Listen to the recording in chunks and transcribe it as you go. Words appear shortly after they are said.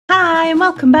and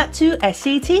welcome back to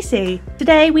SETC.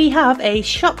 Today we have a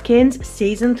Shopkins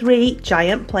Season 3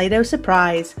 Giant Play-Doh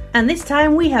surprise, and this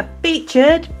time we have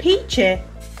featured Peachy.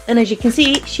 And as you can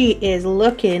see, she is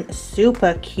looking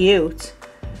super cute.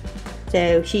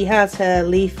 So she has her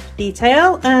leaf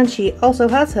detail and she also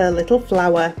has her little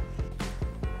flower.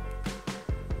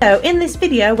 So in this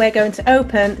video we're going to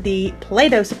open the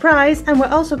Play-Doh surprise, and we're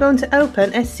also going to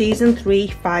open a Season 3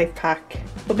 5-pack.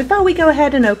 But before we go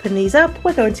ahead and open these up,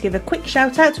 we're going to give a quick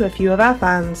shout out to a few of our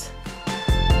fans.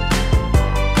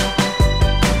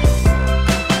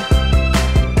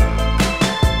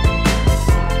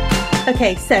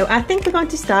 Okay, so I think we're going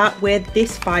to start with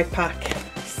this 5-pack.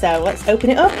 So let's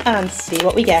open it up and see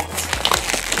what we get.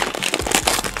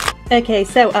 Okay,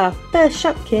 so our first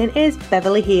Shopkin is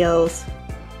Beverly Hills.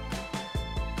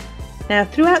 Now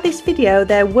throughout this video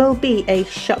there will be a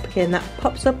Shopkin that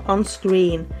pops up on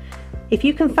screen. If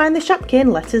you can find the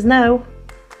Shopkin, let us know.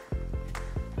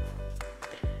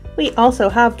 We also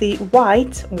have the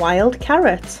white wild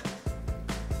carrot.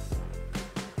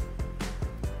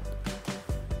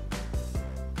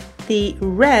 The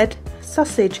red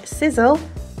sausage sizzle.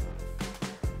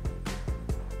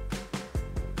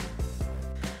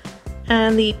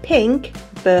 And the pink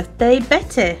birthday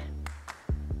Betty.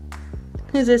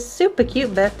 It's a super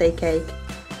cute birthday cake.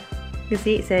 You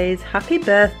see it says happy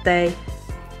birthday.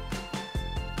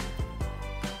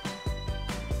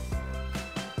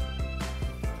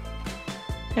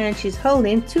 And she's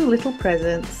holding 2 little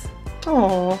presents.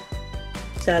 Aww.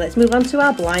 So let's move on to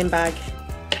our blind bag.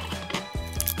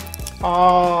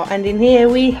 Oh, and in here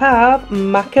we have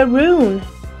macaroon.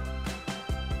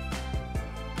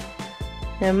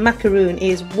 Now macaroon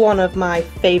is one of my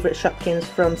favourite Shopkins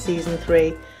from Season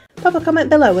 3. Pop a comment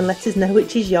below and let us know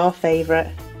which is your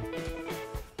favourite.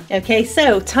 Okay,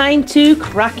 so time to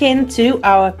crack into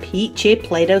our Peachy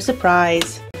Play-Doh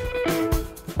surprise.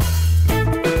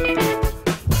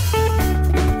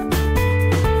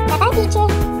 Bye-bye, Peachy.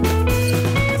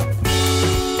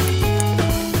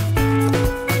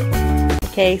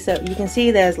 Okay, so you can see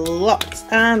there's lots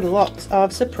and lots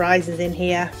of surprises in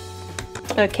here.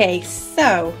 Okay,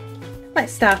 so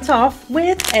let's start off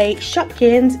with a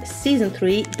Shopkins Season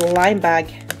 3 blind bag.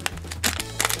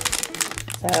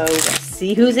 So let's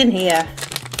see who's in here.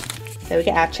 So we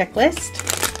get our checklist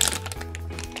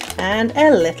and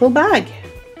a little bag.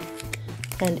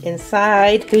 And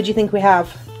inside, who do you think we have?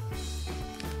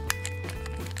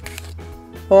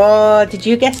 Oh, did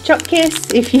you guess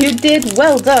Chopkiss? If you did,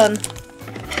 well done.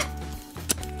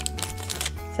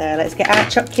 So let's get our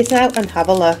Chopkiss out and have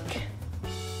a look.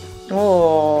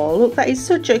 Oh, look, that is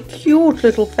such a cute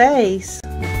little face.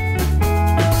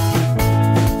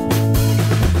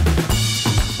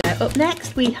 Now, up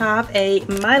next we have a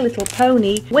My Little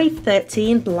Pony Wave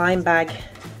 13 blind bag.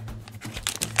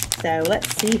 So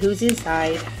let's see who's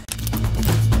inside.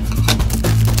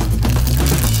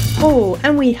 Oh,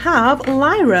 and we have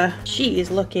Lyra. She is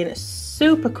looking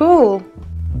super cool.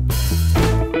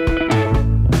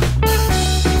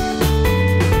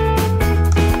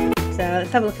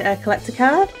 Let's have a look at her collector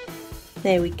card.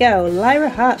 There we go, Lyra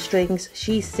Heartstrings.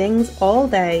 She sings all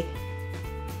day.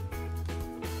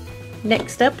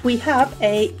 Next up we have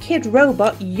a Kid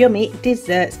Robot Yummy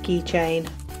Desserts keychain.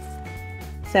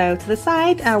 So to the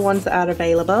side are ones that are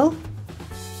available.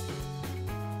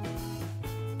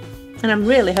 And I'm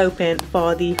really hoping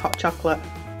for the hot chocolate.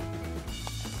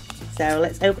 So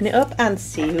let's open it up and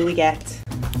see who we get.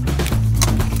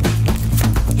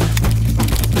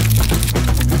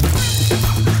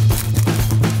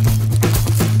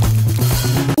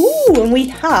 And we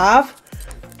have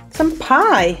some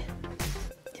pie.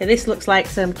 So this looks like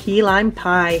some key lime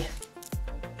pie.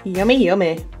 Yummy,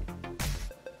 yummy.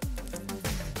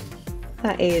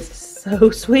 That is so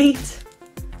sweet.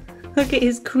 Look at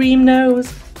his cream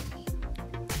nose.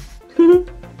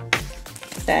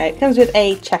 So it comes with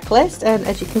a checklist, and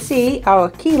as you can see,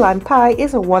 our key lime pie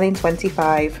is a 1 in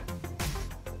 25.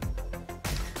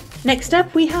 Next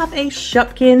up we have a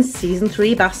Shopkins Season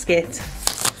 3 basket.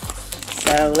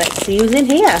 So let's see who's in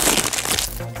here.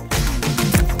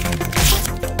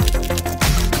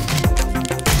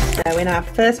 So in our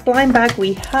first blind bag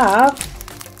we have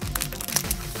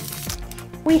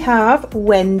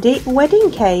Wendy Wedding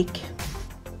Cake.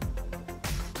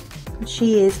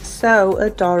 She is so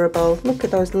adorable. Look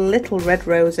at those little red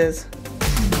roses.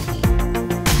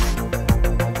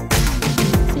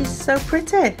 She's so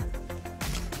pretty.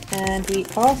 And we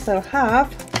also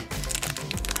have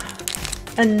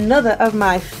another of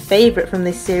my favourite from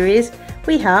this series.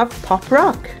 We have Pop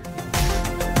Rock.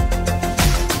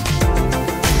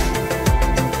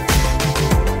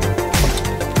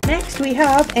 Next we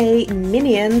have a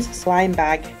Minions slime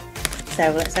bag.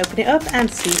 So let's open it up and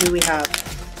see who we have.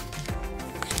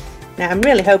 Now I'm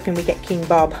really hoping we get King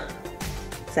Bob.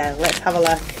 So let's have a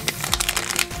look.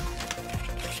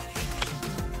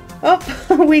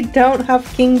 Oh, we don't have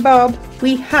King Bob.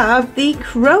 We have the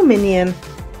Crow Minion.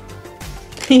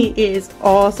 He is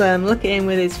awesome. Look at him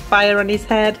with his fire on his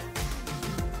head.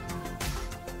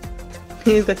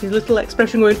 He's got his little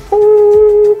expression going,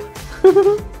 ooh.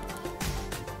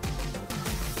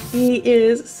 He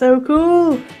is so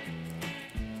cool.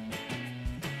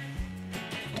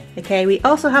 Okay, we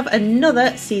also have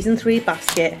another Season 3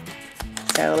 basket.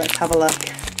 So let's have a look.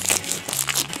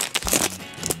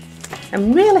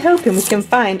 I'm really hoping we can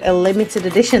find a limited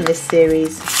edition this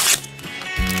series.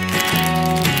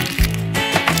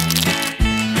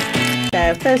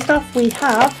 So first off we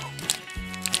have,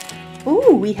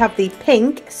 we have the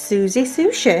pink Susie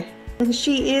Sushi. And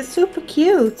she is super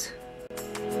cute.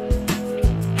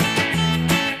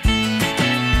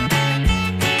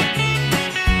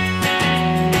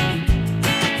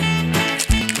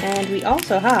 And we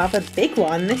also have a big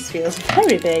one. This feels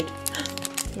very big.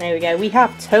 There we go. We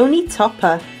have Tony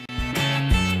Topper.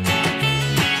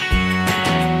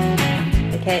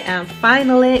 Okay, and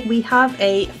finally we have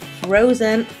a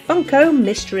Frozen Funko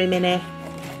Mystery Mini.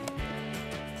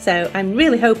 So I'm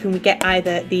really hoping we get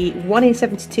either the 1 in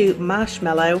 72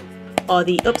 Marshmallow or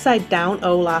the upside down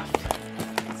Olaf.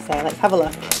 So let's have a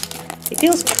look. It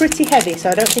feels pretty heavy, so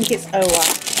I don't think it's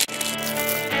Olaf.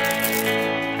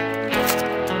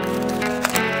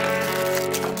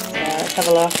 So let's have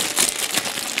a look.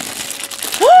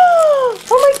 Oh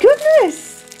my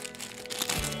goodness!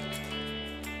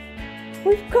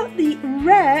 We've got the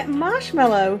rare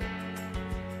Marshmallow.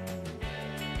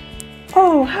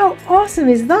 Oh, how awesome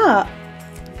is that?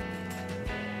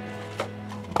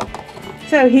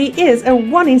 So he is a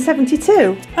 1 in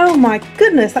 72. Oh my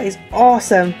goodness, that is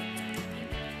awesome.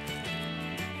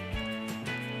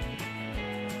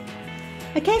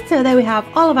 Okay, so there we have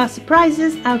all of our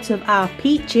surprises out of our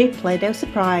Peachy Play-Doh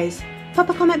surprise. Pop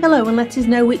a comment below and let us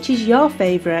know which is your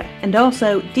favourite. And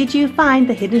also, did you find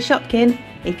the hidden Shopkin?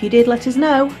 If you did, let us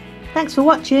know. Thanks for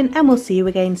watching and we'll see you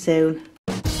again soon.